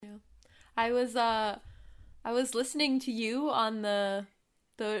I was listening to you on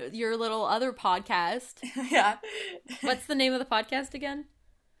your little other podcast. Yeah. What's the name of the podcast again?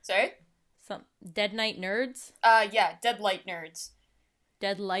 Sorry? Some Dead Night Nerds? Yeah, Dead Light Nerds.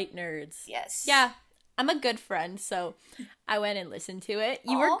 Dead Light Nerds. Yes. Yeah. I'm a good friend, so I went and listened to it.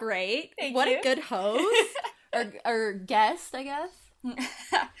 You were great. What a good host. or guest, I guess.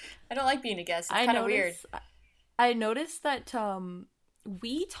 I don't like being a guest. It's kind of weird. I noticed that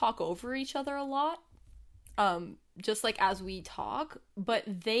we talk over each other a lot. Just like as we talk, but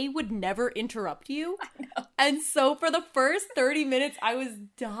they would never interrupt you. I know. And so for the first 30 minutes, I was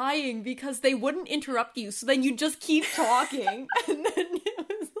dying because they wouldn't interrupt you. So then you just keep talking. And then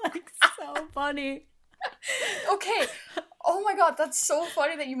it was like so funny. Okay. Oh my god, that's so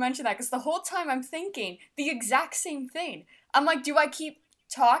funny that you mentioned that, because the whole time I'm thinking the exact same thing. I'm like, do I keep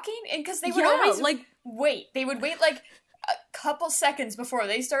talking? And because they would always wait. They would wait like a couple seconds before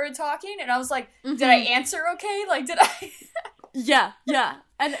they started talking, and I was like, did I answer okay? Like, did I? Yeah.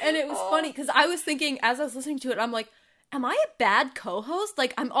 And it was funny because I was thinking as I was listening to it, I'm like, am I a bad co-host?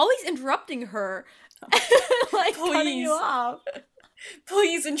 Like, I'm always interrupting her. Like, cutting you off.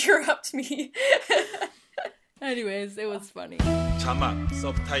 Please interrupt me. Anyways, it was funny. 자막,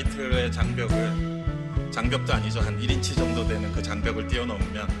 서브타이틀의 장벽도 아니죠. 한 1인치 정도 되는 그 장벽을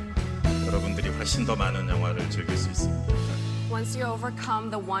뛰어넘으면 여러분들이 훨씬 더 많은 영화를 즐길 수 있습니다. Once you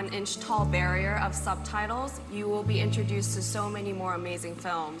overcome the 1-inch tall barrier of subtitles, you will be introduced to so many more amazing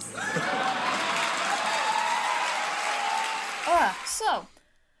films. So,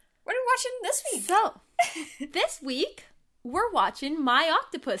 what are we watching this week? So, this week, we're watching My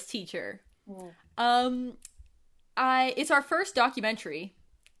Octopus Teacher. It's our first documentary,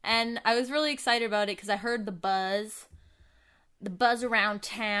 and I was really excited about it because I heard the buzz around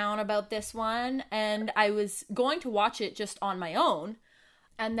town about this one, and I was going to watch it just on my own.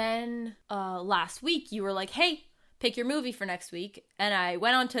 And then last week you were like, hey, pick your movie for next week. And I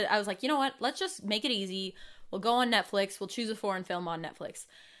was like, you know what, let's just make it easy. We'll go on Netflix, we'll choose a foreign film on Netflix.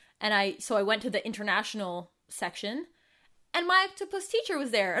 And so I went to the international section, and My Octopus Teacher was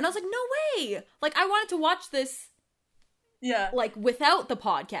there, and I was like, no way, like I wanted to watch this like without the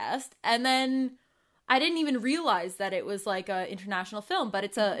podcast. And then I didn't even realize that it was like a international film, but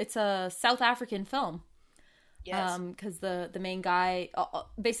it's a South African film. Yes. Because the main guy,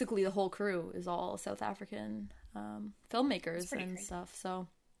 basically the whole crew is all South African filmmakers and great stuff. So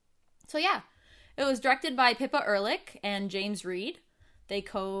yeah, it was directed by Pippa Ehrlich and James Reed. They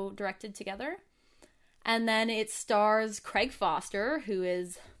co-directed together, and then it stars Craig Foster, who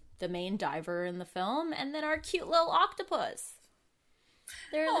is the main diver in the film, and then our cute little octopus.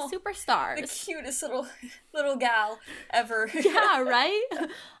 They're the superstars. The cutest little gal ever. Yeah, right?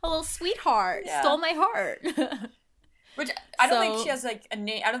 A little sweetheart. Yeah. Stole my heart. Which, I don't think she has, like, a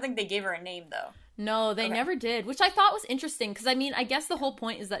name. I don't think they gave her a name, though. No, they never did. Which I thought was interesting, because, I mean, I guess the whole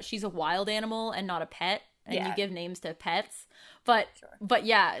point is that she's a wild animal and not a pet, and you give names to pets. But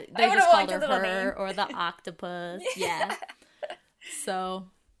yeah, they just called her or the octopus. Yeah. So,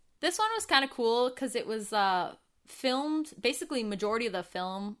 this one was kind of cool, because it was, filmed, basically majority of the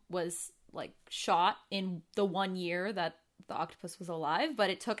film was like shot in the 1 year that the octopus was alive, but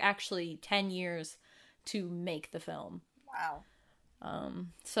it took actually 10 years to make the film. Wow.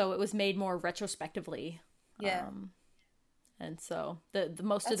 So it was made more retrospectively. Yeah. And so the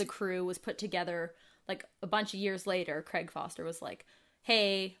most of the crew was put together like a bunch of years later. Craig Foster was like,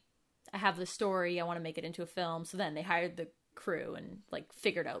 hey, I have this story, I want to make it into a film. So then they hired the crew and like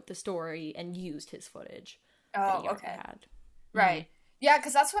figured out the story and used his footage. Oh, okay. Right. Yeah,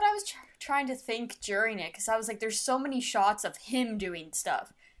 because that's what I was trying to think during it, because I was like, there's so many shots of him doing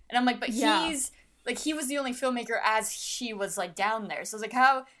stuff. And I'm like, but he was the only filmmaker as she was, like, down there. So I was like,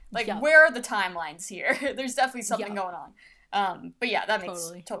 how, like, where are the timelines here? There's definitely something going on. But yeah, that makes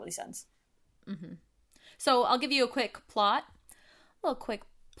totally sense. Mm-hmm. So I'll give you a quick plot. A little quick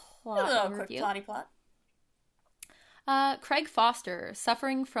plotty plot. Craig Foster,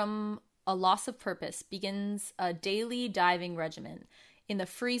 suffering from a loss of purpose, begins a daily diving regimen in the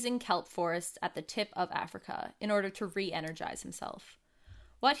freezing kelp forest at the tip of Africa in order to re-energize himself.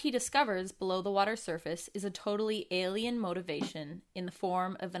 What he discovers below the water surface is a totally alien motivation in the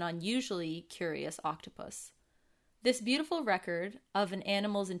form of an unusually curious octopus. This beautiful record of an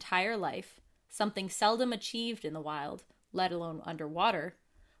animal's entire life, something seldom achieved in the wild, let alone underwater,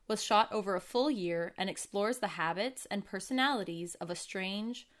 was shot over a full year and explores the habits and personalities of a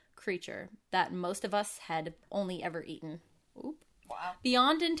strange creature that most of us had only ever eaten. Oop. Wow.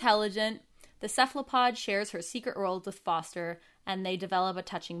 Beyond intelligent, the cephalopod shares her secret world with Foster, and they develop a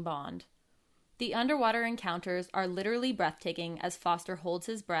touching bond. The underwater encounters are literally breathtaking as Foster holds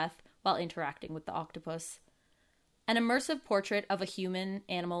his breath, while interacting with the octopus. An immersive portrait of a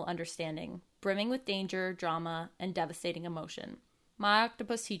human-animal understanding, brimming with danger, drama, and devastating emotion. My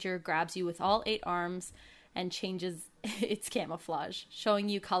Octopus Teacher grabs you with all 8 arms and changes its camouflage, showing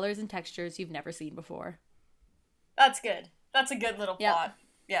you colors and textures you've never seen before. That's good. That's a good little plot.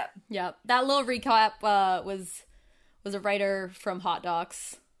 Yeah. Yeah. That little recap was a writer from Hot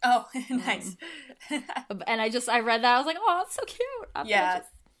Docs. Oh, nice. And I read that. I was like, oh, that's so cute. Yeah.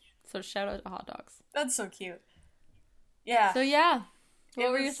 So shout out to Hot Docs. That's so cute. Yeah. So yeah.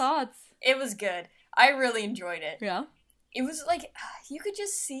 What were your thoughts? It was good. I really enjoyed it. Yeah. It was like, you could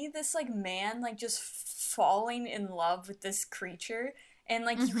just see this like man like just falling in love with this creature. And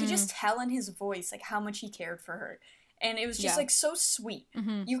like you could just tell in his voice like how much he cared for her. And it was just like so sweet.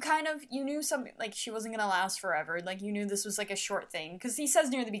 You knew something like she wasn't gonna last forever. Like you knew this was like a short thing. Because he says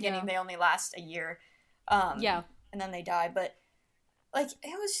near the beginning they only last a year. And then they die. But like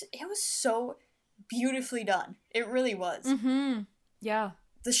it was so beautifully done. It really was. Yeah.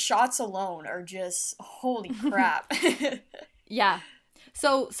 The shots alone are just holy crap. Yeah.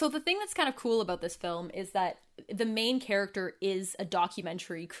 So the thing that's kind of cool about this film is that the main character is a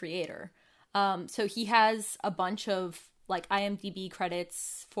documentary creator. So he has a bunch of like IMDb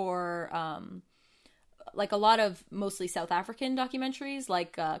credits for like a lot of mostly South African documentaries,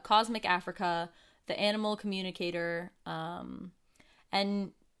 like Cosmic Africa, The Animal Communicator,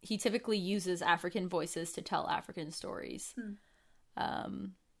 and he typically uses African voices to tell African stories.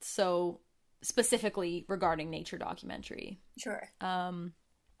 So specifically regarding nature documentary. Sure.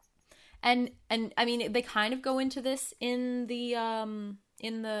 And I mean they kind of go into this in the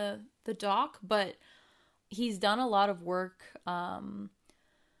doc, but he's done a lot of work,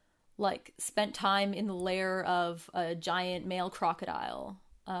 like spent time in the lair of a giant male crocodile,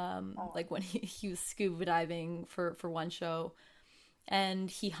 like when he was scuba diving for one show, and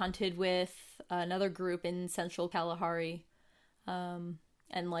he hunted with another group in Central Kalahari, and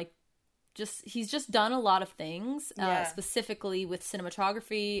like he's just done a lot of things, specifically with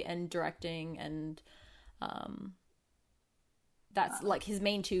cinematography and directing, and that's like his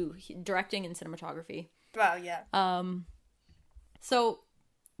main two, directing and cinematography. Wow, yeah. So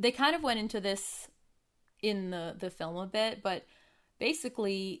they kind of went into this in the film a bit, but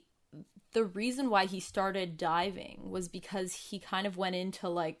basically the reason why he started diving was because he kind of went into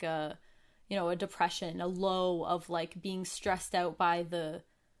like a depression, a low of like being stressed out by the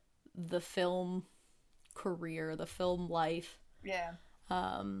film career, the film life. Yeah.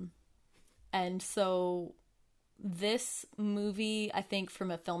 And so this movie, I think from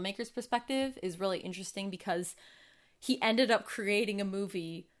a filmmaker's perspective, is really interesting because he ended up creating a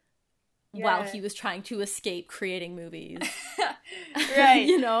movie while he was trying to escape creating movies. Right.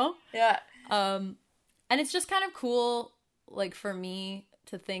 Yeah. And it's just kind of cool, like, for me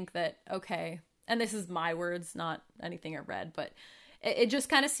to think that, okay, and this is my words, not anything I read, but it just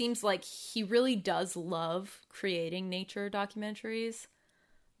kind of seems like he really does love creating nature documentaries.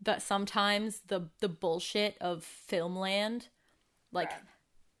 That sometimes the bullshit of filmland, like,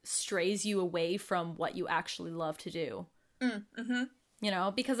 strays you away from what you actually love to do.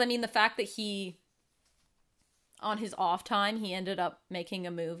 Because, I mean, the fact that he, on his off time, he ended up making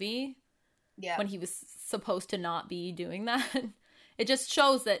a movie when he was supposed to not be doing that. It just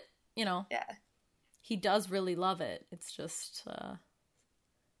shows that, he does really love it. It's just,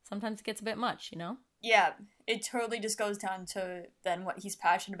 sometimes it gets a bit much, Yeah, it totally just goes down to then what he's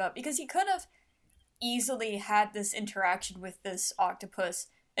passionate about, because he could have easily had this interaction with this octopus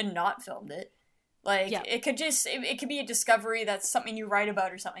and not filmed it. Like, it could just, it could be a discovery that's something you write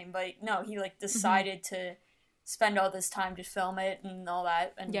about or something, but no, he, like, decided to spend all this time to film it and all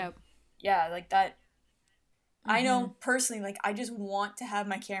that, and like, that, I know, personally, like, I just want to have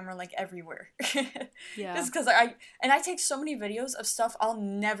my camera, like, everywhere. Just because I take so many videos of stuff I'll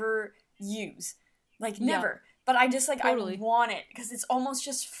never use. Like, never. But I just, like, totally. I want it, because it's almost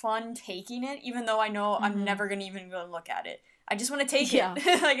just fun taking it, even though I know I'm never going to even go look at it. I just want to take it.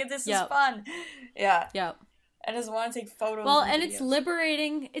 Like, this is fun. Yeah. I just want to take photos. Well, and it's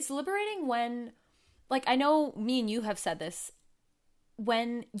liberating. It's liberating when, like, I know me and you have said this,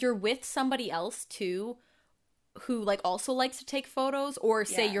 when you're with somebody else, too, who, like, also likes to take photos, or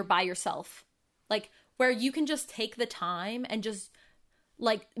say you're by yourself. Like, where you can just take the time and just,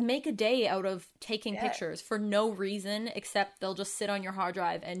 like, make a day out of taking pictures for no reason except they'll just sit on your hard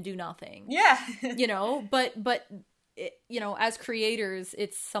drive and do nothing. But it, as creators,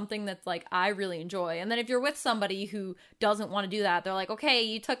 it's something that's, like, I really enjoy. And then if you're with somebody who doesn't want to do that, they're like, okay,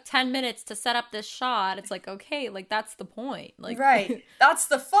 you took 10 minutes to set up this shot. It's like, okay, like, that's the point. Like, right. That's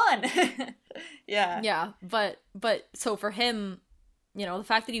the fun. Yeah. But so for him, you know, the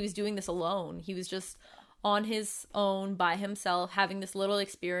fact that he was doing this alone, he was just on his own by himself, having this little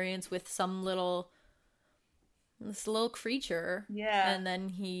experience with this little creature. Yeah. And then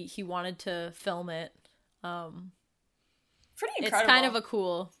he wanted to film it. Pretty incredible. It's kind of a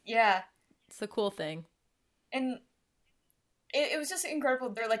cool. Yeah. It's a cool thing. And it was just incredible,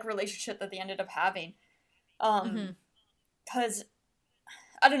 their, like, relationship that they ended up having. Because,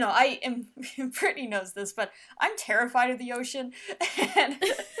 I don't know, Brittany knows this, but I'm terrified of the ocean. And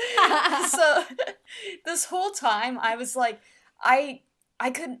so, this whole time, I was like,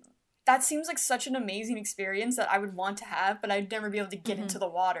 that seems like such an amazing experience that I would want to have, but I'd never be able to get into the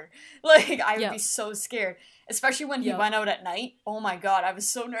water. Like, I would be so scared. Especially when he went out at night. Oh my god, I was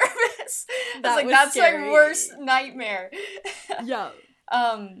so nervous. That's scary. My worst nightmare. Yeah.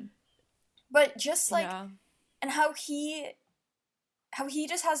 But just, like, and how he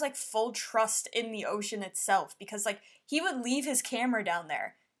just has, like, full trust in the ocean itself. Because, like, he would leave his camera down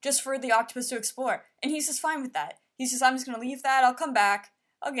there just for the octopus to explore. And he's just fine with that. He's just, I'm just gonna leave that, I'll come back.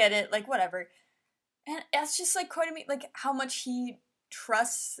 I'll get it, like, whatever. And that's just, like, quite amazing, like, how much he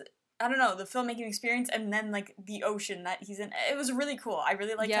trusts, I don't know, the filmmaking experience, and then, like, the ocean that he's in. It was really cool. I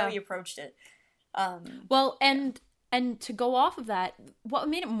really liked how he approached it. Well, and to go off of that, what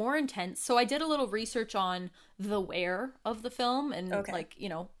made it more intense, so I did a little research on the where of the film, and, like, you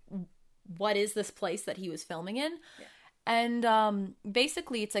know, what is this place that he was filming in? Yeah. And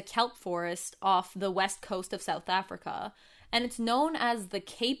basically, it's a kelp forest off the west coast of South Africa. And it's known as the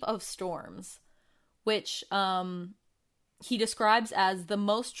Cape of Storms, which he describes as the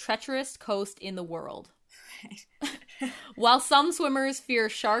most treacherous coast in the world. While some swimmers fear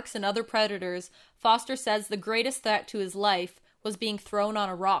sharks and other predators, Foster says the greatest threat to his life was being thrown on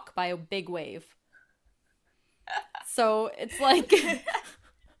a rock by a big wave. So it's like...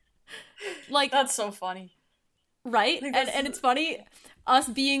 like, that's so funny. Right? And it's funny, us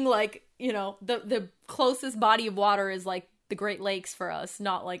being like, you know, the closest body of water is like the Great Lakes for us,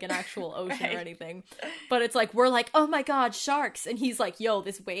 not like an actual ocean or anything. But it's like, we're like, oh my god, sharks. And he's like, yo,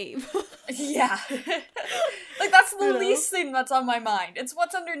 this wave. Yeah. Like, that's the least thing that's on my mind. It's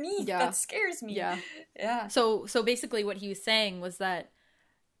what's underneath that scares me. Yeah. Yeah. So basically what he was saying was that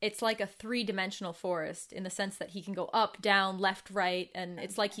it's like a 3-dimensional forest in the sense that he can go up, down, left, right, and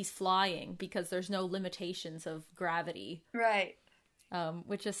it's like he's flying because there's no limitations of gravity. Right.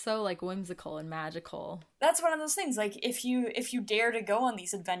 Which is so, like, whimsical and magical. That's one of those things, like, if you dare to go on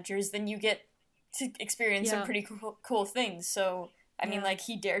these adventures, then you get to experience some pretty cool things. So, I mean, like,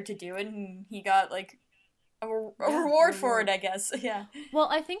 he dared to do it, and he got, like, a reward for it, I guess. Yeah. Well,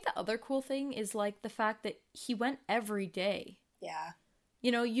 I think the other cool thing is, like, the fact that he went every day. Yeah.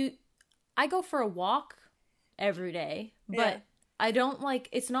 You know, I go for a walk every day, but I don't, like,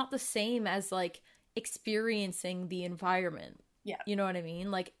 it's not the same as, like, experiencing the environment. Yeah. You know what I mean?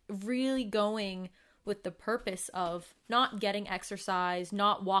 Like, really going with the purpose of not getting exercise,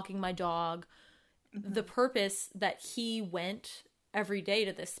 not walking my dog. Mm-hmm. The purpose that he went every day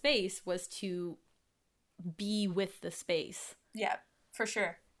to this space was to be with the space. Yeah, for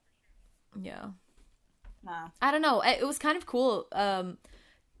sure. Yeah. Wow. I don't know. It was kind of cool.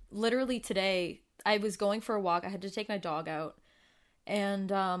 Literally today, I was going for a walk. I had to take my dog out.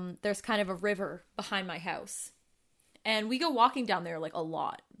 And there's kind of a river behind my house. And we go walking down there, like, a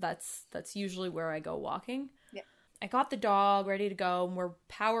lot. That's usually where I go walking. Yeah. I got the dog ready to go, and we're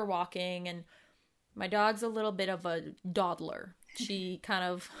power walking, and my dog's a little bit of a dawdler. She kind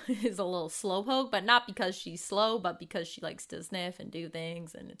of is a little slowpoke, but not because she's slow, but because she likes to sniff and do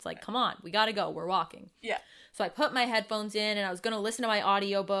things, and it's like, come on, we gotta go, we're walking. Yeah. So I put my headphones in, and I was gonna listen to my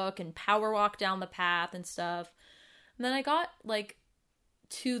audiobook and power walk down the path and stuff. And then I got, like,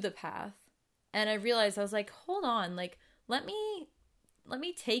 to the path. And I realized, I was like, hold on, like, let me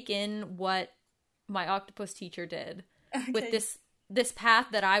take in what my octopus teacher did with this path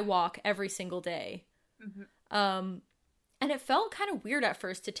that I walk every single day. Mm-hmm. And it felt kind of weird at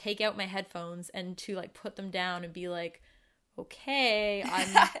first to take out my headphones and to, like, put them down and be like, okay,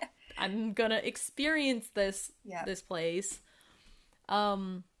 I'm gonna experience this place.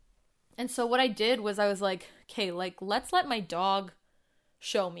 And so what I did was I was like, okay, like, let's let my dog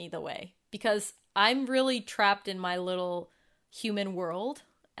show me the way. Because I'm really trapped in my little human world.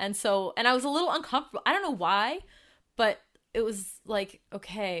 And I was a little uncomfortable. I don't know why, but it was like,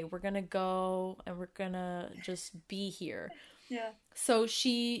 okay, we're going to go and we're going to just be here. Yeah. So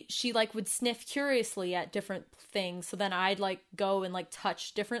she like would sniff curiously at different things. So then I'd like go and like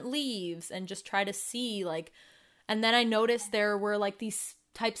touch different leaves and just try to see like, and then I noticed there were like these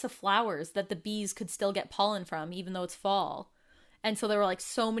types of flowers that the bees could still get pollen from, even though it's fall. And so there were like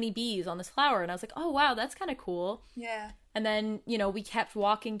so many bees on this flower, and I was like, oh wow, that's kind of cool. Yeah. And then, you know, we kept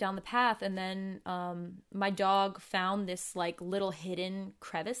walking down the path, and then my dog found this like little hidden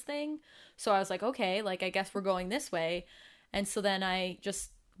crevice thing. So I was like, okay, like I guess we're going this way. And so then I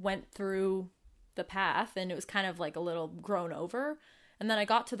just went through the path, and it was kind of like a little grown over. And then I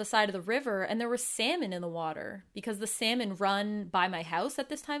got to the side of the river, and there was salmon in the water, because the salmon run by my house at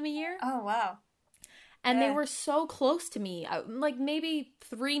this time of year. Oh, wow. And they were so close to me, like maybe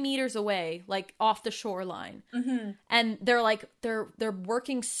 3 meters away, like off the shoreline. Mm-hmm. And they're like, they're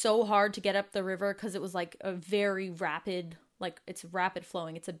working so hard to get up the river, because it was like a very rapid, like it's rapid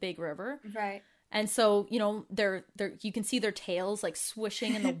flowing. It's a big river. Right. And so, you know, they're you can see their tails like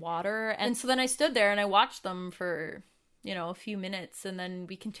swishing in the water. And so then I stood there and I watched them for, you know, a few minutes, and then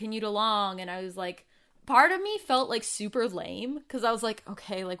we continued along, and I was like, part of me felt like super lame, because I was like,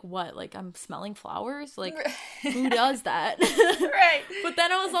 okay, like what? Like I'm smelling flowers? Like who does that? Right. But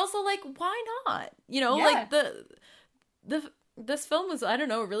then I was also like, why not? You know, like this film was, I don't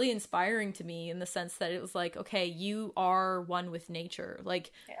know, really inspiring to me in the sense that it was like, okay, you are one with nature.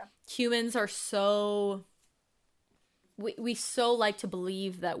 Like humans are so... We so like to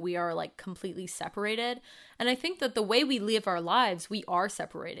believe that we are like completely separated. And I think that the way we live our lives, we are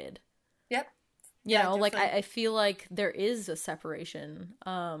separated. Yep. You know, definitely. Like I feel like there is a separation.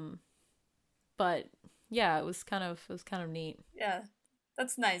 But yeah, it was kind of neat. Yeah.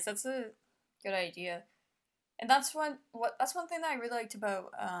 That's nice. That's a good idea. And that's one thing that I really liked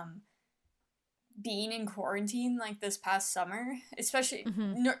about being in quarantine like this past summer, especially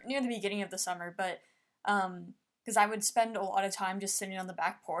near the beginning of the summer, but because I would spend a lot of time just sitting on the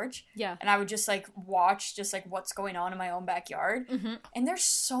back porch. Yeah. And I would just, like, watch just, like, what's going on in my own backyard. Mm-hmm. And there's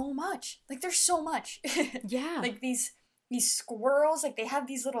so much. Like, there's so much. Yeah. Like, these squirrels, like, they have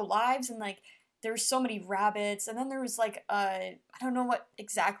these little lives, and, like, there's so many rabbits. And then there was, like, I don't know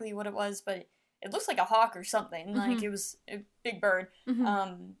exactly what it was, but it looks like a hawk or something. Mm-hmm. Like, it was a big bird.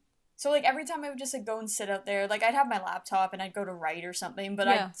 Mm-hmm. So, like, every time I would just, like, go and sit out there, like, I'd have my laptop and I'd go to write or something, but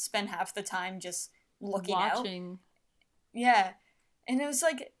I'd spend half the time just watching out. Yeah. And it was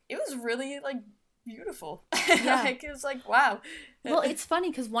really like beautiful. Yeah. Like it was like, wow. Well, it's funny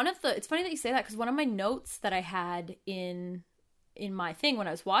because it's funny that you say that, because one of my notes that I had in my thing when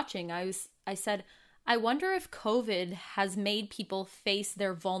I was watching, I said, I wonder if COVID has made people face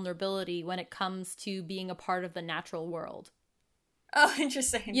their vulnerability when it comes to being a part of the natural world. Oh,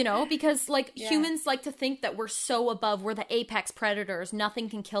 interesting. You know, because, like, humans like to think that we're so above, we're the apex predators, nothing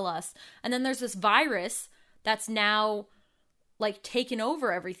can kill us. And then there's this virus that's now, like, taken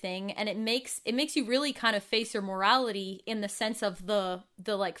over everything, and it makes you really kind of face your morality in the sense of the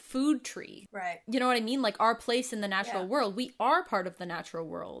like, food tree. Right. You know what I mean? Like, our place in the natural world. We are part of the natural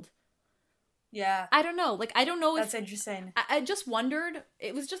world. Yeah. I don't know. Like, I don't know if... That's interesting. I just wondered,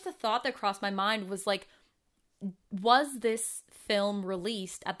 it was just a thought that crossed my mind, was, like, was this film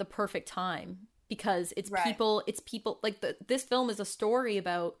released at the perfect time? Because it's people, like this film is a story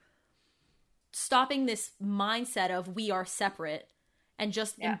about stopping this mindset of we are separate and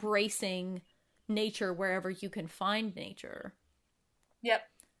just embracing nature wherever you can find nature. Yep,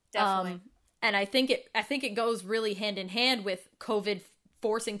 definitely. And I think it goes really hand in hand with COVID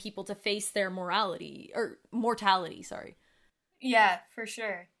forcing people to face their mortality. Sorry. Yeah, for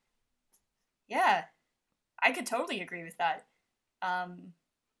sure. Yeah. I could totally agree with that. I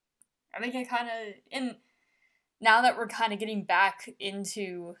think it kind of, now that we're kind of getting back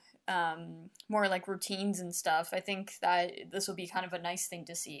into more like routines and stuff, I think that this will be kind of a nice thing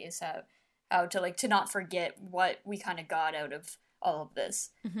to see, is how to like to not forget what we kind of got out of all of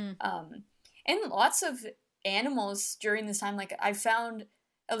this. Mm-hmm. And lots of animals during this time, like I found,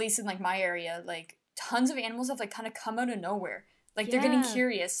 at least in like my area, like tons of animals have like kind of come out of nowhere. Like, they're getting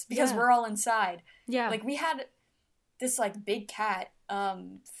curious because we're all inside. Yeah. Like, we had this, like, big cat.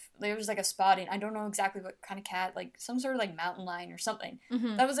 There was, like, a spotting. I don't know exactly what kind of cat. Like, some sort of, like, mountain lion or something.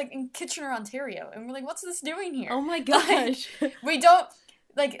 Mm-hmm. That was, like, in Kitchener, Ontario. And we're like, what's this doing here? Oh, my gosh. Like, we don't...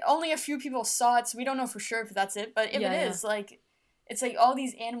 Like, only a few people saw it, so we don't know for sure if that's it. But if it is, like, it's like all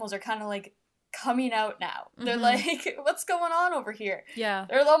these animals are kind of, like, coming out now. Mm-hmm. They're like, what's going on over here? Yeah.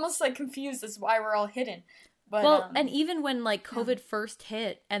 They're almost, like, confused as why we're all hidden. But, well, and even when, like, COVID first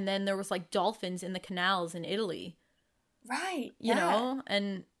hit, and then there was, like, dolphins in the canals in Italy. Right. You know?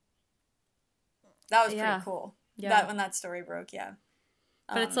 And... That was pretty cool. Yeah. When that story broke,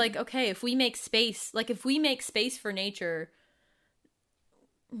 But it's like, okay, if we make space for nature,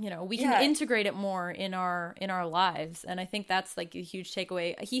 you know, we can integrate it more in our lives. And I think that's, like, a huge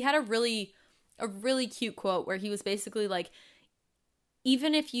takeaway. He had a really cute quote where he was basically like,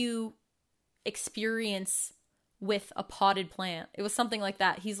 even if you experience with a potted plant. It was something like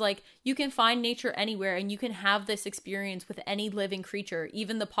that. He's like, you can find nature anywhere and you can have this experience with any living creature,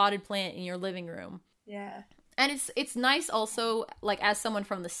 even the potted plant in your living room. Yeah. And it's nice also, like, as someone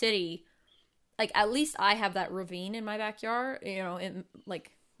from the city, like, at least I have that ravine in my backyard, in,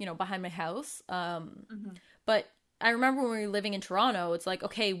 like, behind my house. But I remember when we were living in Toronto, it's like,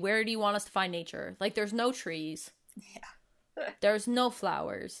 okay, where do you want us to find nature? Like, there's no trees. Yeah. There's no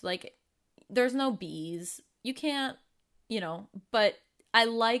flowers. Like, there's no bees. You can't, but I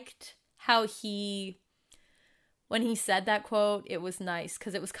liked how when he said that quote, it was nice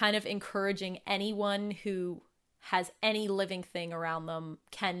because it was kind of encouraging anyone who has any living thing around them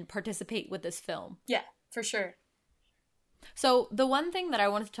can participate with this film. Yeah, for sure. So the one thing that I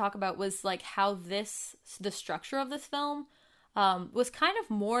wanted to talk about was like how the structure of this film was kind of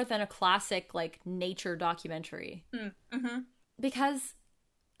more than a classic like nature documentary. Mm-hmm. Because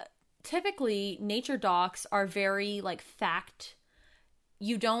typically nature docs are very like fact.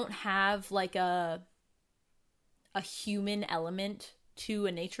 You don't have like a human element to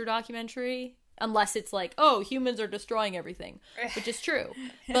a nature documentary unless it's like, oh, humans are destroying everything, which is true.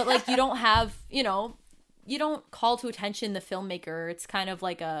 But like you don't have, you don't call to attention the filmmaker. It's kind of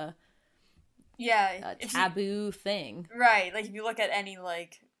like a taboo thing. Right. Like if you look at any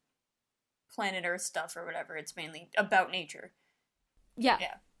like planet Earth stuff or whatever, it's mainly about nature. Yeah.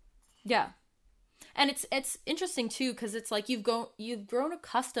 And it's interesting too because it's like you've grown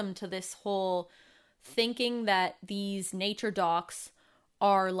accustomed to this whole thinking that these nature docs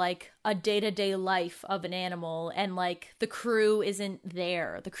are like a day-to-day life of an animal and like the crew isn't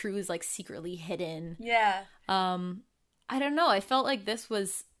there. The crew is like secretly hidden. Yeah. I don't know. I felt like this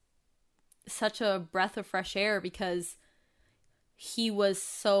was such a breath of fresh air because he was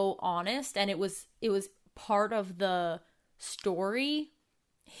so honest and it was part of the story,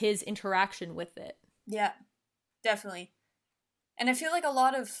 his interaction with it. Yeah, definitely. And I feel like a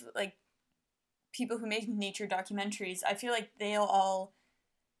lot of like people who make nature documentaries, I feel like they'll all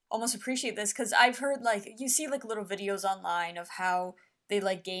almost appreciate this because I've heard like you see like little videos online of how they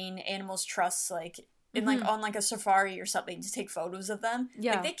like gain animals' trust like in like on like a safari or something to take photos of them.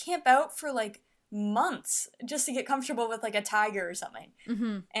 Yeah, like they camp out for like months just to get comfortable with like a tiger or something.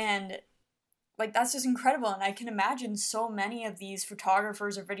 And like that's just incredible. And I can imagine so many of these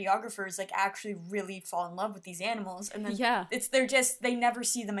photographers or videographers like actually really fall in love with these animals, and then they never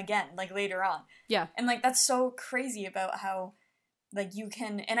see them again like later on. Yeah, and like that's so crazy about how like you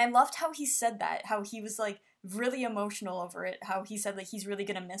can, and I loved how he said that, how he was like really emotional over it, how he said like he's really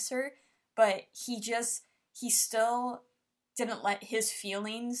gonna miss her, but he still didn't let his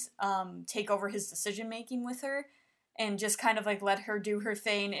feelings take over his decision making with her, and just kind of like let her do her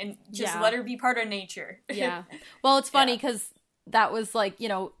thing and just let her be part of nature. Yeah. Well, it's funny because that was like,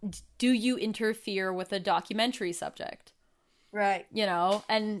 do you interfere with a documentary subject? Right.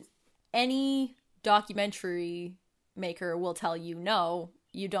 And any documentary maker will tell you, no,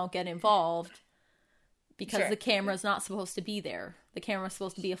 you don't get involved because the camera's not supposed to be there. The camera's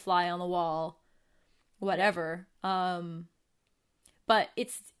supposed to be a fly on the wall, whatever. But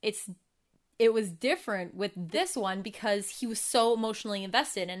it was different with this one because he was so emotionally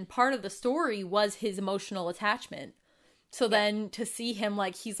invested, and part of the story was his emotional attachment. So then to see him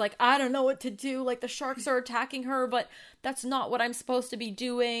like, he's like, I don't know what to do. Like the sharks are attacking her, but that's not what I'm supposed to be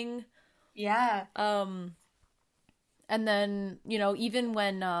doing. Yeah. And then, even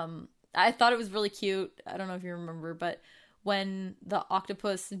when, I thought it was really cute. I don't know if you remember, but when the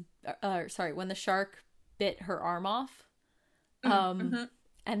when the shark bit her arm off,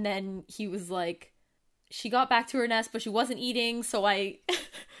 and then he was like, she got back to her nest, but she wasn't eating. So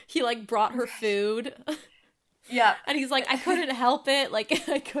he like brought her food. Yeah. And he's like, I couldn't help it. Like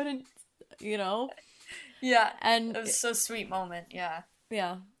I couldn't, Yeah. And it was so sweet moment. Yeah.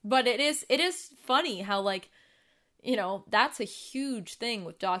 Yeah. But it is funny how like, that's a huge thing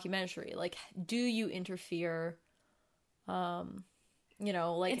with documentary. Like, do you interfere?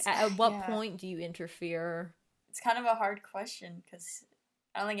 Like at what point do you interfere? It's kind of a hard question because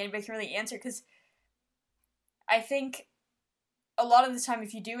I don't think anybody can really answer, because I think a lot of the time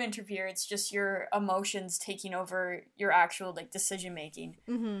if you do interfere, it's just your emotions taking over your actual like decision making.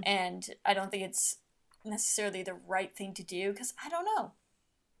 And I don't think it's necessarily the right thing to do, because I don't know,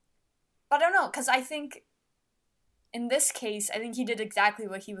 because I think in this case, I think he did exactly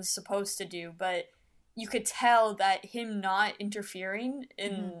what he was supposed to do, but you could tell that him not interfering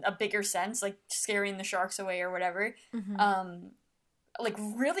in a bigger sense, like scaring the sharks away or whatever, like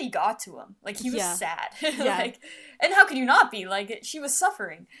really got to him. Like he was sad. Like, and how could you not be? Like she was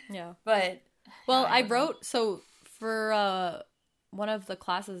suffering. Yeah. But well, I wrote, so for one of the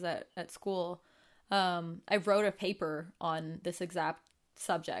classes at school, I wrote a paper on this exact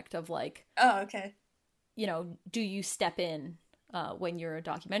subject of like, oh, okay, you know, do you step in when you're a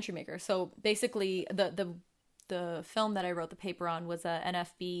documentary maker? So basically, the film that I wrote the paper on was a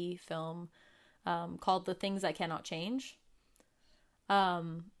NFB film called The Things I Cannot Change.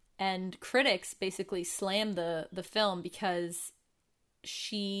 And critics basically slammed the film because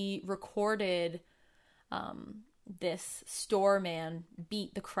she recorded this store man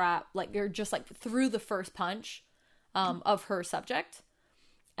beat the crap, like, or just like threw the first punch of her subject.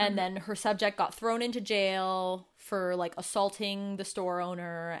 And then her subject got thrown into jail for like assaulting the store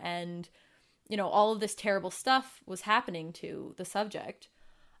owner, and you know, all of this terrible stuff was happening to the subject.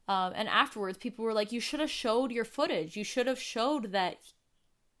 And afterwards, people were like, you should have showed your footage. You should have showed that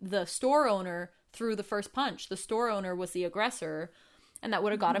the store owner threw the first punch. The store owner was the aggressor, and that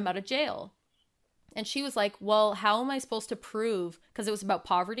would have got him out of jail. And she was like, well, how am I supposed to prove, because it was about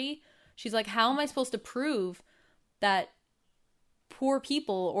poverty. She's like, how am I supposed to prove that poor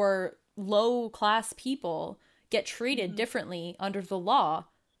people or low class people get treated differently under the law?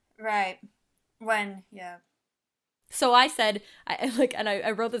 Right. When, yeah. So I said,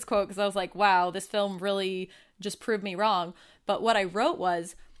 I wrote this quote because I was like, wow, this film really just proved me wrong. But what I wrote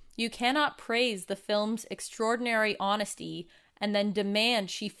was, you cannot praise the film's extraordinary honesty and then demand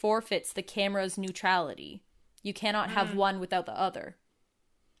she forfeits the camera's neutrality. You cannot have one without the other.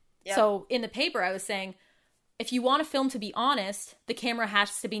 Yep. So in the paper, I was saying, if you want a film to be honest, the camera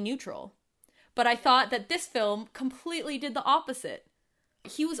has to be neutral. But I thought that this film completely did the opposite.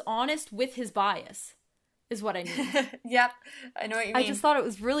 He was honest with his bias, is what I mean. Yep, I know what you mean. I just thought it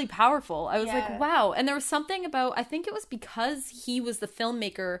was really powerful. I was like, wow. And there was something about, I think it was because he was the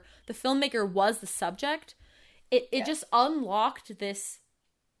filmmaker was the subject. It just unlocked this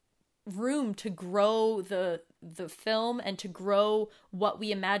room to grow the film and to grow what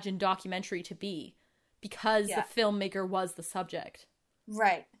we imagine documentary to be, because the filmmaker was the subject.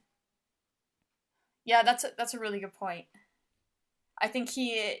 Right. Yeah, that's a really good point. I think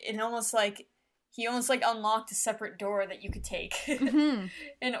he almost unlocked a separate door that you could take into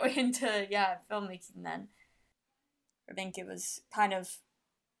filmmaking then. I think it was kind of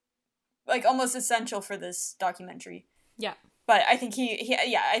like almost essential for this documentary. Yeah. But I think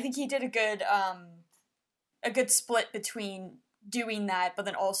he did a good split between doing that, but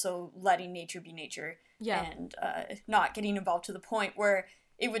then also letting nature be nature. Yeah. And not getting involved to the point where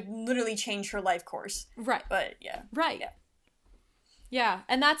it would literally change her life course. Right. But yeah. Right. Yeah. Yeah,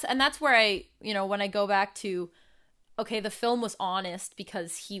 and that's where I, you know, when I go back to, okay, the film was honest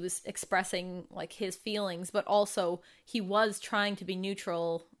because he was expressing like his feelings, but also he was trying to be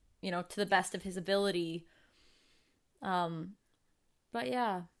neutral, you know, to the best of his ability. But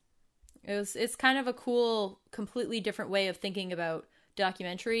yeah, it's kind of a cool, completely different way of thinking about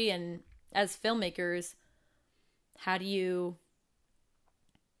documentary, and as filmmakers, can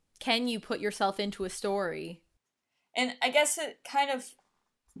you put yourself into a story? And I guess it kind of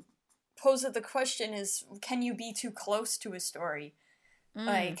poses the question is, can you be too close to a story?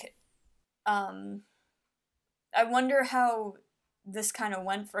 Like, I wonder how this kind of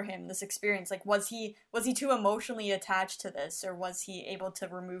went for him, this experience. Like, was he too emotionally attached to this, or was he able to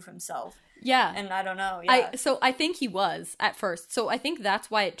remove himself? Yeah. And I don't know. Yeah. I think he was at first. So I think that's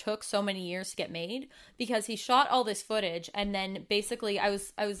why it took so many years to get made, because he shot all this footage, and then basically I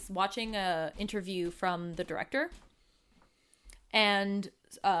was watching a interview from the director. And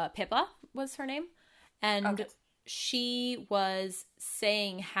Pippa was her name. And she was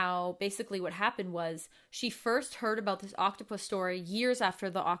saying how basically what happened was she first heard about this octopus story years after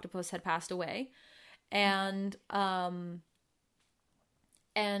the octopus had passed away. And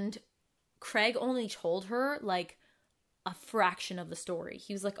Craig only told her like a fraction of the story.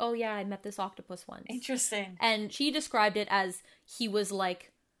 He was like, oh yeah, I met this octopus once. Interesting. And she described it as he was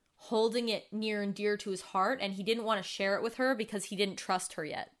like holding it near and dear to his heart, and he didn't want to share it with her because he didn't trust her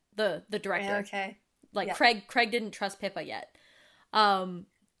yet. The director. Okay. Like yeah. Craig didn't trust Pippa yet. And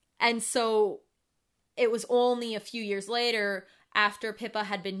so it was only a few years later, after Pippa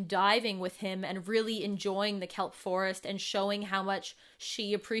had been diving with him and really enjoying the kelp forest and showing how much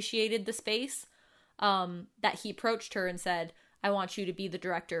she appreciated the space, that he approached her and said, I want you to be the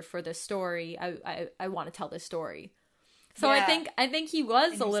director for this story. I want to tell this story. So yeah. I think he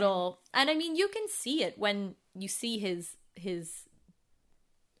was a little, and I mean, you can see it when you see his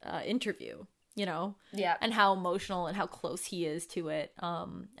interview, you know, and how emotional and how close he is to it,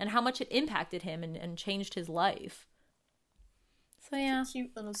 and how much it impacted him and changed his life. So yeah, it's a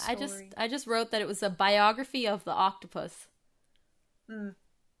cute little story. I just wrote that it was a biography of the octopus. And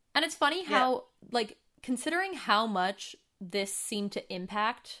it's funny how, like, considering how much this seemed to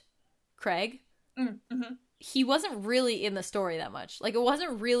impact Craig, Mm-hmm. he wasn't really in the story that much. Like, it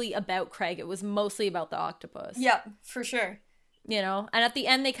wasn't really about Craig. It was mostly about the octopus. Yeah, for sure. You know? And at the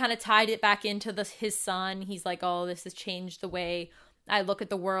end, they kind of tied it back into his son. He's like, oh, this has changed the way I look at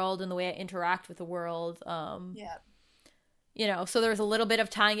the world and the way I interact with the world. Yeah. You know, so there was a little bit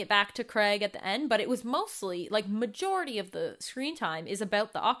of tying it back to Craig at the end, but it was mostly, like, majority of the screen time is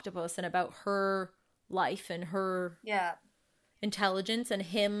about the octopus and about her life and her intelligence and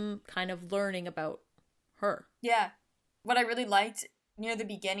him kind of learning about her. Yeah. What I really liked, near the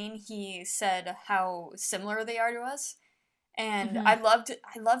beginning, he said how similar they are to us. And I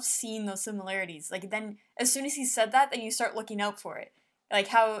loved seeing those similarities. Like, then as soon as he said that, then you start looking out for it. Like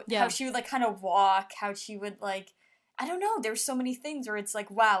how she would like kind of walk, how she would like, I don't know, there's so many things where it's like,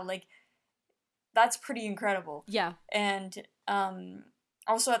 wow, like that's pretty incredible. Yeah. And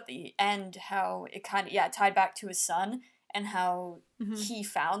also at the end, how it kind of tied back to his son and how he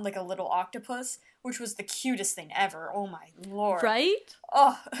found like a little octopus, which was the cutest thing ever. Oh my lord. Right?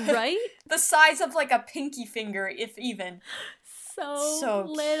 Oh. Right? The size of like a pinky finger, if even. So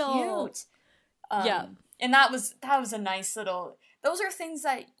little. Cute. And that was a nice little, those are things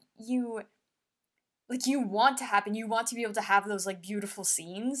that you want to happen. You want to be able to have those like beautiful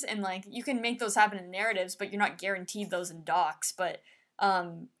scenes, and like you can make those happen in narratives, but you're not guaranteed those in docs. But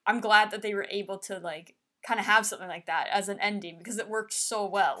I'm glad that they were able to like kind of have something like that as an ending, because it worked so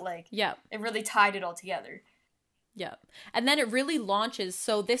well. Like, it really tied it all together. Yeah. And then it really launches.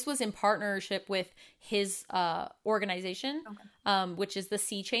 So this was in partnership with his organization, which is the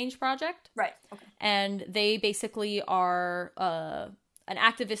Sea Change Project. Right. Okay. And they basically are an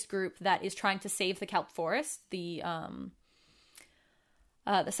activist group that is trying to save the kelp forest, the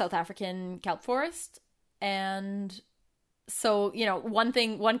South African kelp forest. And so, you know,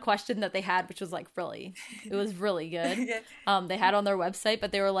 one question that they had, which was like it was really good. They had on their website,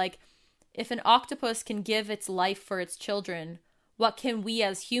 but they were like, if an octopus can give its life for its children, what can we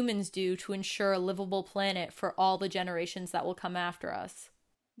as humans do to ensure a livable planet for all the generations that will come after us?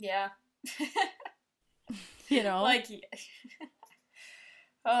 Yeah. You know? Like,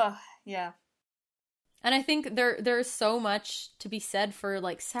 oh, yeah. And I think there's so much to be said for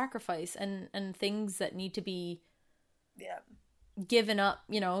like sacrifice and things that need to be given up.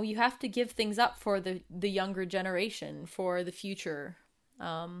 You know, you have to give things up for the younger generation, for the future.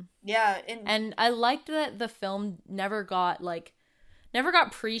 And I liked that the film never got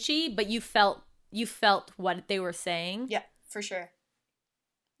preachy, but you felt what they were saying. Yeah, for sure.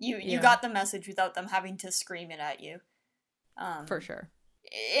 You got the message without them having to scream it at you. For sure.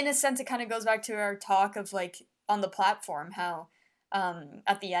 In a sense, it kind of goes back to our talk of like on the platform, how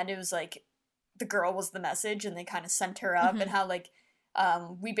at the end it was like the girl was the message and they kind of sent her up, and how like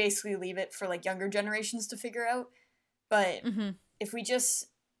we basically leave it for like younger generations to figure out. But if we just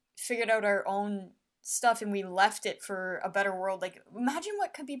figured out our own stuff and we left it for a better world, like imagine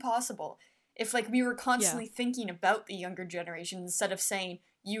what could be possible if like we were constantly thinking about the younger generation instead of saying,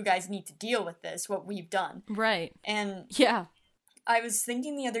 you guys need to deal with this, what we've done. Right. And I was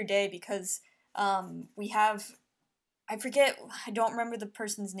thinking the other day, because we have, I don't remember the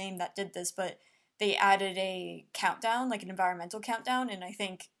person's name that did this, but they added a countdown, like an environmental countdown, in I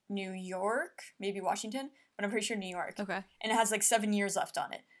think New York, maybe Washington, but I'm pretty sure New York. Okay. And it has like 7 years left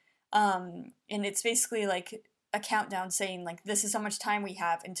on it. And it's basically like a countdown saying like, this is how much time we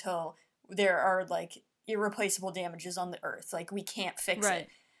have until there are like irreplaceable damages on the earth. Like we can't fix it.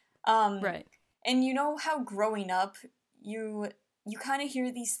 Right. And you know how growing up, you kind of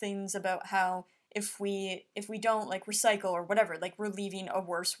hear these things about how if we don't like recycle or whatever, like we're leaving a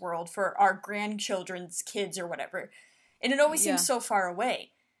worse world for our grandchildren's kids or whatever. And it always seems so far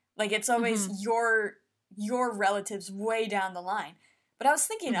away. Like it's always your relatives way down the line. But I was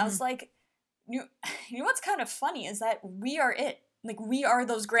thinking, I was like, you know what's kind of funny is that we are it. Like, we are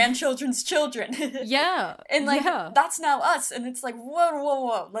those grandchildren's children. Yeah. And, like, that's now us. And it's like,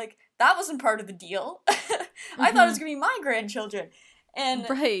 whoa. Like, that wasn't part of the deal. I thought it was going to be my grandchildren. And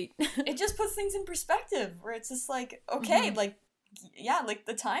it just puts things in perspective, where it's just like, okay, like, yeah, like,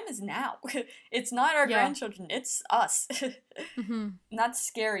 the time is now. It's not our grandchildren. It's us. And that's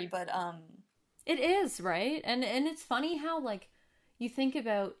scary, but, It is, right? And it's funny how, like, you think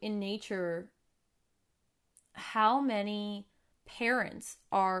about in nature how many parents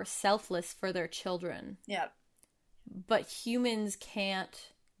are selfless for their children. Yeah. But humans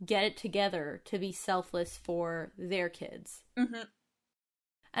can't get it together to be selfless for their kids. And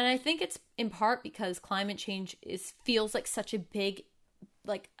I think it's in part because climate change feels like such a big,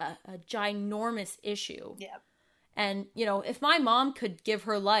 like a ginormous issue. Yeah. And, you know, if my mom could give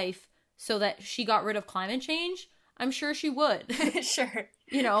her life so that she got rid of climate change, I'm sure she would. Sure.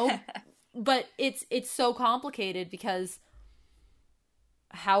 You know, but it's so complicated because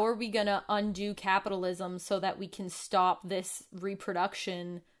how are we gonna undo capitalism so that we can stop this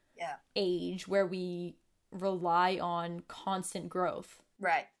reproduction age where we rely on constant growth?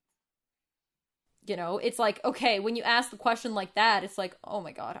 Right. You know, it's like, okay, when you ask the question like that, it's like, oh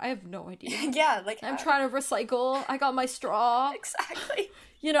my god, I have no idea. Yeah, like I'm trying to recycle. I got my straw. Exactly.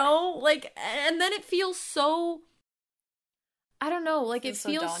 You know, like, and then it feels so, I don't know, like it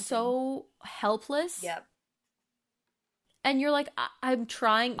feels so helpless. Yep. And you're like, I'm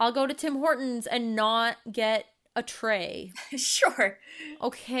trying, I'll go to Tim Hortons and not get a tray. Sure.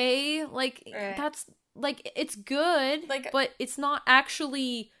 Okay, like, that's, like, it's good, like, but it's not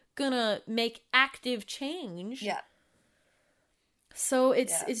actually gonna make active change. Yeah. So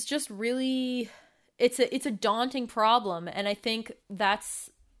it's just really, it's a daunting problem, and I think that's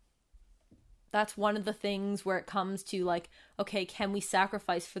one of the things where it comes to like, okay, can we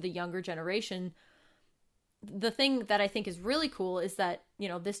sacrifice for the younger generation? The thing that I think is really cool is that, you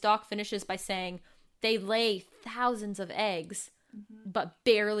know, this doc finishes by saying they lay thousands of eggs, but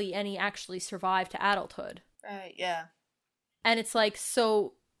barely any actually survive to adulthood. Right, yeah. And it's like,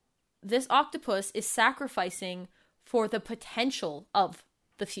 so this octopus is sacrificing for the potential of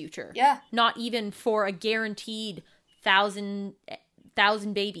the future. Yeah. Not even for a guaranteed thousand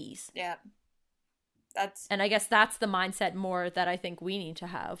babies. Yeah. And I guess that's the mindset more that I think we need to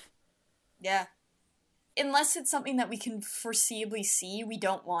have. Yeah. Unless it's something that we can foreseeably see, we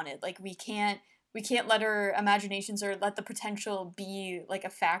don't want it. Like, we can't let our imaginations or let the potential be like a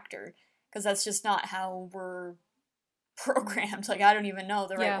factor, because that's just not how we're programmed. Like, I don't even know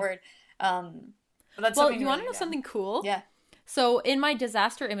the right word. But that's well, you want to know something cool? Yeah. So in my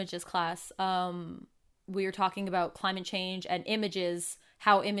disaster images class, we were talking about climate change and images,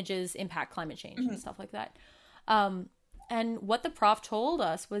 how images impact climate change and stuff like that. And what the prof told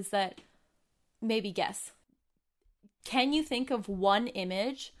us was that, maybe guess, can you think of one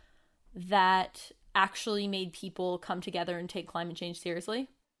image that actually made people come together and take climate change seriously?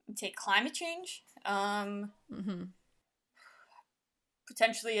 Take climate change?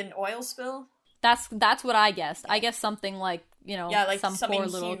 Potentially an oil spill? That's what I guessed. I guess something like, you know, like some poor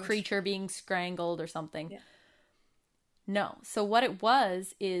little huge creature being strangled or something. Yeah. No. So what it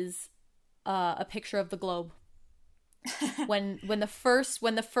was is a picture of the globe. when the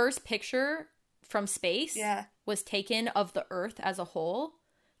first picture from space was taken of the Earth as a whole,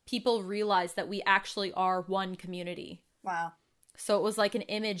 people realized that we actually are one community. Wow. So it was like an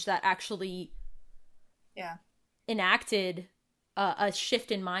image that actually enacted a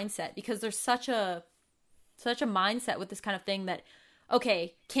shift in mindset, because there's such a mindset with this kind of thing that,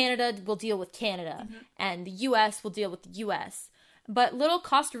 okay, Canada will deal with Canada and the US will deal with the US, but little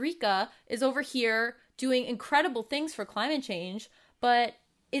Costa Rica is over here doing incredible things for climate change, but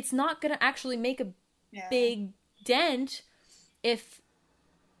it's not going to actually make a big dent if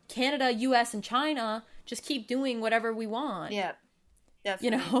Canada, US, and China just keep doing whatever we want. Yeah.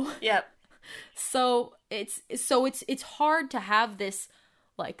 Definitely. You know? Yep. So it's hard to have this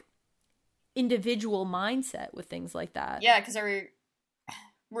like individual mindset with things like that. Yeah, because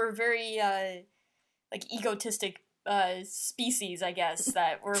we're very like egotistic species, I guess,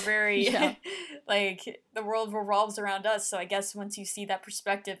 that we're very like the world revolves around us. So I guess once you see that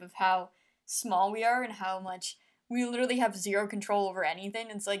perspective of how small we are and how much we literally have zero control over anything,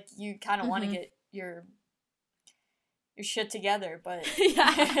 it's like you kind of want to get your shit together, but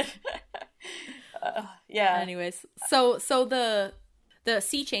Anyways, so the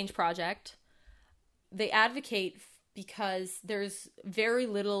Sea Change Project, they advocate because there's very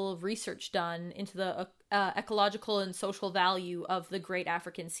little research done into the ecological and social value of the Great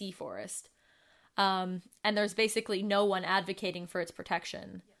African Sea Forest, and there's basically no one advocating for its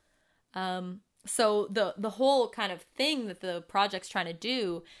protection. So the whole kind of thing that the project's trying to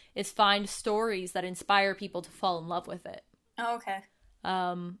do is find stories that inspire people to fall in love with it. Oh, okay.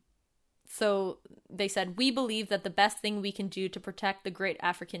 So they said, we believe that the best thing we can do to protect the Great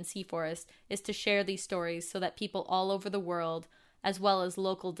African Sea Forest is to share these stories so that people all over the world, as well as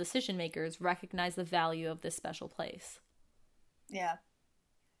local decision makers, recognize the value of this special place. Yeah.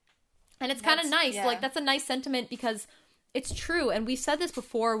 And it's kind of nice. Yeah. Like, that's a nice sentiment because it's true. And we've said this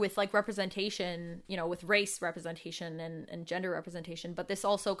before with, like, representation, you know, with race representation and gender representation. But this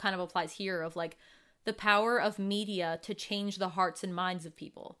also kind of applies here of, like, the power of media to change the hearts and minds of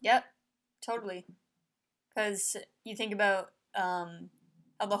people. Yep. Totally. Because you think about how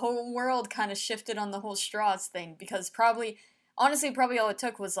the whole world kind of shifted on the whole straws thing, because honestly, all it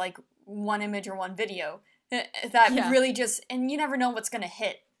took was like one image or one video that really just, and you never know what's going to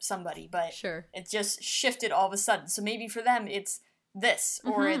hit somebody, but sure, it just shifted all of a sudden. So maybe for them it's this,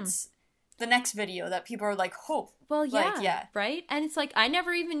 or it's the next video that people are like, oh. Well, yeah, like, yeah. right? And it's like, I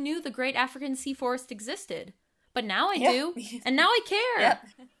never even knew the Great African Sea Forest existed. But now I do. And now I care. Yep.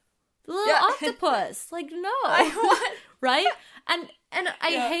 The little octopus. Like, no. Right? And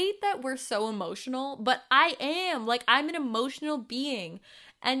I hate that we're so emotional, but I am. Like, I'm an emotional being.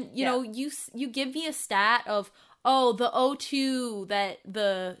 And, you know, you give me a stat of, oh, the O2 that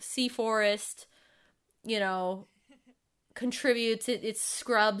the sea forest, you know, contributes, it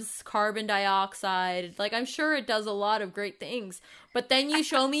scrubs carbon dioxide. Like, I'm sure it does a lot of great things. But then you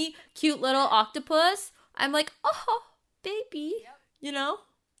show me cute little octopus, I'm like, oh, baby. You know?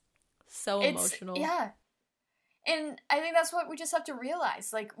 So emotional. Yeah. And I think that's what we just have to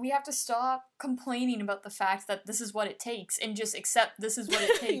realize. Like, we have to stop complaining about the fact that this is what it takes and just accept this is what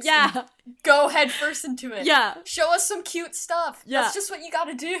it takes. Yeah. Go head first into it. Yeah. Show us some cute stuff. Yeah. That's just what you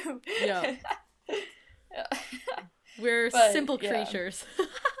gotta do. Yeah. We're simple creatures.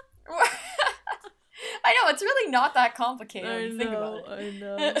 I know, it's really not that complicated when you think about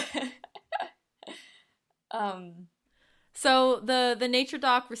it. I know. So the Nature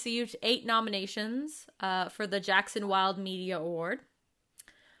Doc received 8 nominations for the Jackson Wild Media Award.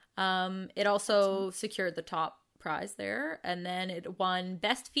 It also secured the top prize there, and then it won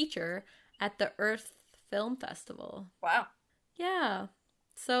Best Feature at the Earth Film Festival. Wow. Yeah.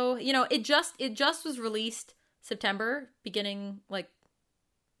 So, you know, it just was released September, beginning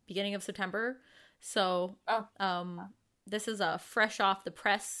of September. So, this is a fresh off the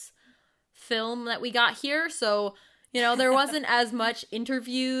press film that we got here. So, you know, there wasn't as much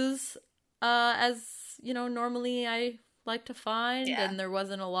interviews as, you know, normally I like to find. Yeah. And there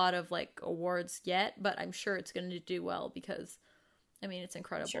wasn't a lot of, like, awards yet. But I'm sure it's going to do well because, I mean, it's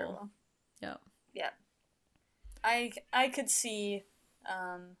incredible. Sure. Yeah. Yeah. I could see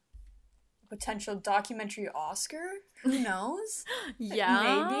potential documentary Oscar. Who knows?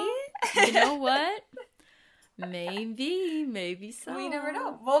 Yeah. Maybe. You know what? Maybe so. We never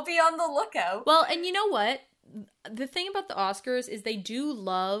know. We'll be on the lookout. Well, and you know what? The thing about the Oscars is they do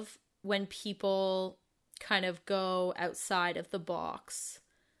love when people kind of go outside of the box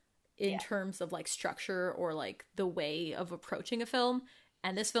in terms of like structure or like the way of approaching a film.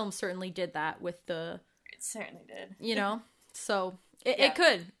 And this film certainly did that with the... It certainly did. You know? So it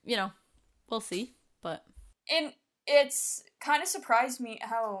could, you know, we'll see. But... And it's kind of surprised me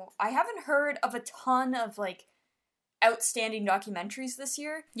how I haven't heard of a ton of like outstanding documentaries this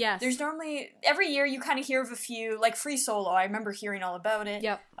year. Yes. There's normally, every year you kind of hear of a few, like Free Solo, I remember hearing all about it.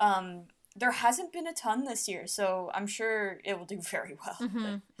 Yep. There hasn't been a ton this year, so I'm sure it will do very well.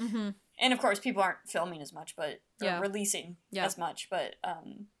 Mm-hmm. Mm-hmm. And of course, people aren't filming as much, but releasing as much, but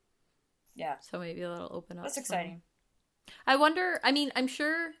yeah. So maybe it'll open up. That's exciting. I wonder, I mean, I'm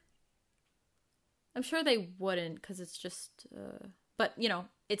sure they wouldn't, because it's just, but, you know,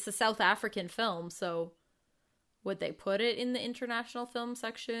 it's a South African film, so would they put it in the international film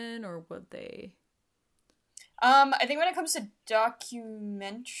section, or would they? I think when it comes to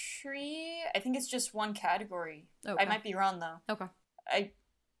documentary, I think it's just one category. Okay. I might be wrong, though. Okay. I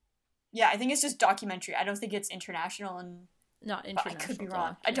think it's just documentary. I don't think it's international, and not international. I could be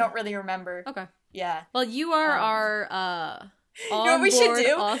wrong. I don't really remember. Okay. Yeah. Well, you are our you know what we should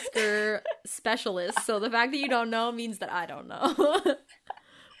do? Oscar specialist, so the fact that you don't know means that I don't know.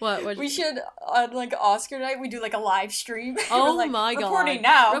 What we should on like Oscar night we do like a live stream. Oh like, my god! Reporting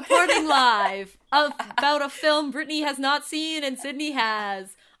now. Reporting live about a film Brittany has not seen and Sydney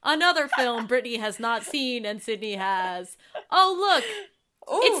has. Another film Brittany has not seen and Sydney has. Oh look,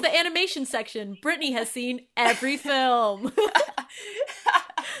 it's the animation section. Brittany has seen every film.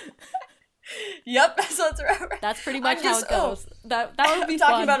 Yep, so that's right. That's pretty much how it goes. That would be I'm fun.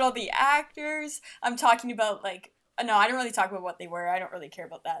 Talking about all the actors. I'm talking about like. No, I don't really talk about what they were. I don't really care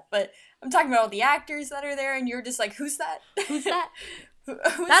about that. But I'm talking about all the actors that are there, and you're just like, who's that? Who's that?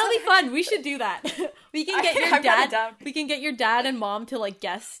 That'll be fun. We should do that. We can get your dad. We can get your dad and mom to like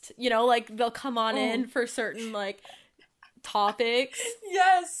guest. You know, like they'll come on in for certain like topics.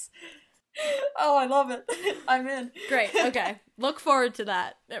 Yes. Oh, I love it. I'm in. Great. Okay. Look forward to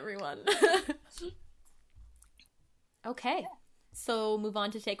that, everyone. Okay. So move on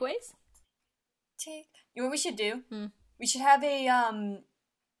to takeaways. You know what we should do? We should have a,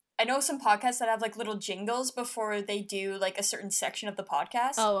 I know some podcasts that have, like, little jingles before they do, like, a certain section of the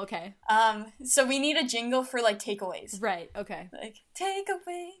podcast. Oh, okay. So we need a jingle for, like, takeaways. Right, okay. Like,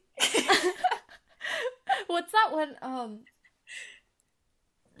 takeaway. What's that one?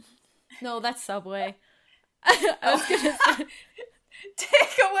 No, that's Subway. I was gonna say...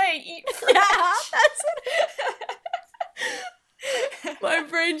 Takeaway, eat fresh. Yeah, that's my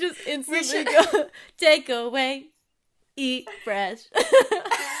brain just instantly goes, take away, eat fresh.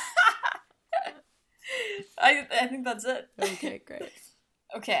 I think that's it. Okay, great.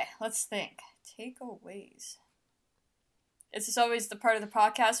 Okay, let's think. Takeaways. This is always the part of the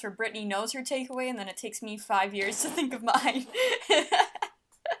podcast where Brittany knows her takeaway, and then it takes me 5 years to think of mine.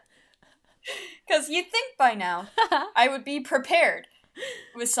 Because you'd think by now I would be prepared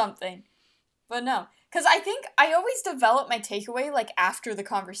with something. But no. Because I think I always develop my takeaway, like, after the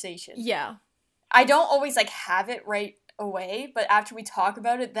conversation. Yeah. I don't always, like, have it right away, but after we talk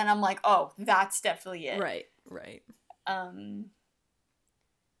about it, then I'm like, oh, that's definitely it. Right.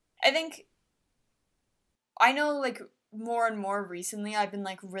 I think, I know, like, more and more recently, I've been,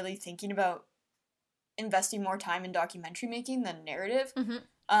 like, really thinking about investing more time in documentary making than narrative. Mm-hmm.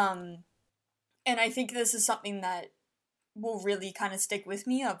 And I think this is something that will really kind of stick with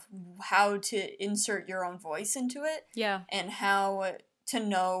me, of how to insert your own voice into it. Yeah. And how to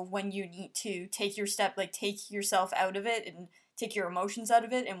know when you need to take your step, like, take yourself out of it and take your emotions out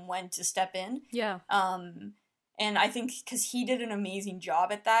of it, and when to step in. Yeah. And I think because he did an amazing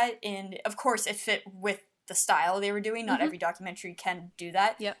job at that, and of course it fit with the style they were doing. Not every documentary can do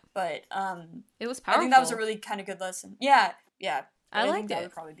that. Yep. But it was powerful. I think that was a really kind of good lesson. Yeah. I liked think that it.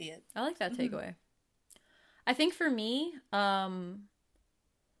 would probably be it. I like that takeaway. I think for me, my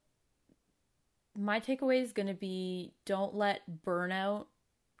takeaway is going to be, don't let burnout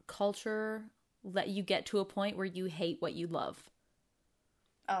culture let you get to a point where you hate what you love.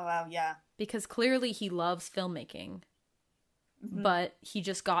 Oh, wow, yeah. Because clearly he loves filmmaking, but he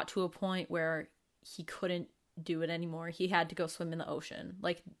just got to a point where he couldn't do it anymore. He had to go swim in the ocean.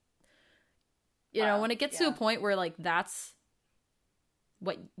 Like, you know, when it gets to a point where, like, that's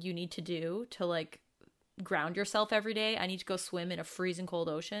what you need to do to, like, ground yourself every day. I need to go swim in a freezing cold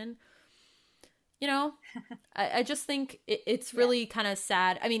ocean. You know, I just think it's really kind of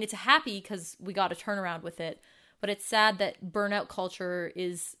sad. I mean, it's happy because we got a turnaround with it, but it's sad that burnout culture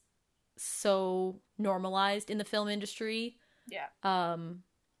is so normalized in the film industry. Yeah.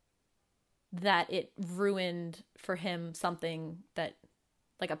 That it ruined for him something that,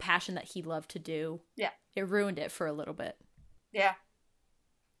 like, a passion that he loved to do. Yeah. It ruined it for a little bit. Yeah.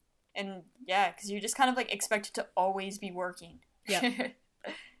 And yeah, because you're just kind of, like, expected to always be working. Yeah.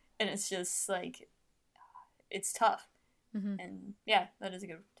 And it's just, like, it's tough. And yeah, that is a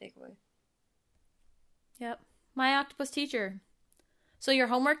good takeaway. Yep. My Octopus Teacher. So your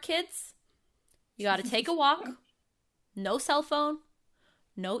homework, kids, you got to take a walk. No cell phone.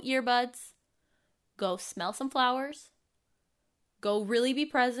 No earbuds. Go smell some flowers. Go really be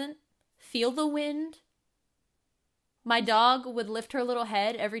present. Feel the wind. My dog would lift her little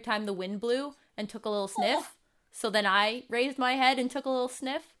head every time the wind blew and took a little sniff. Oh. So then I raised my head and took a little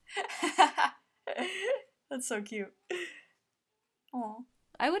sniff. That's so cute. Oh,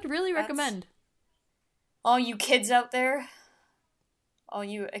 I would really recommend. All you kids out there. All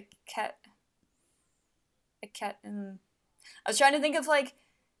you I was trying to think of, like,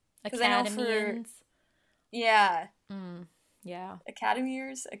 Academians. Yeah. Yeah. Academy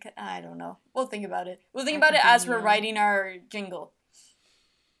years? I don't know. We'll think about it. We'll think about it as we're writing our jingle.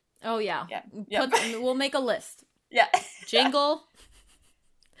 Oh, yeah. Yeah. We'll make a list. Yeah. Jingle.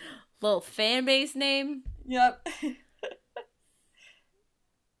 Little fan base name. Yep.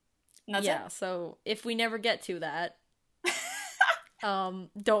 And that's it. So if we never get to that,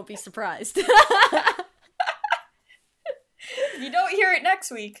 don't be surprised. If you don't hear it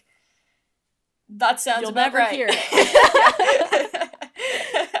next week, that sounds about right. You'll never hear it.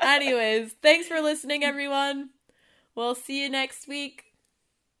 Anyways, thanks for listening, everyone. We'll see you next week.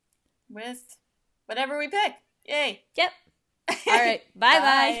 With whatever we pick. Yay. Yep. All right.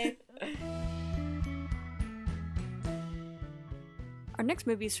 Bye-bye. Our next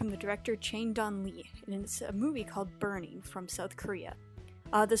movie is from the director Chang Don Lee, and it's a movie called Burning from South Korea.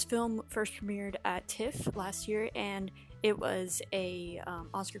 This film first premiered at TIFF last year, and it was a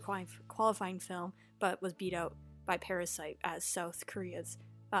Oscar qualifying film, but was beat out by Parasite as South Korea's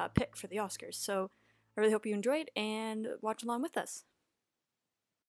pick for the Oscars. So I really hope you enjoyed and watch along with us.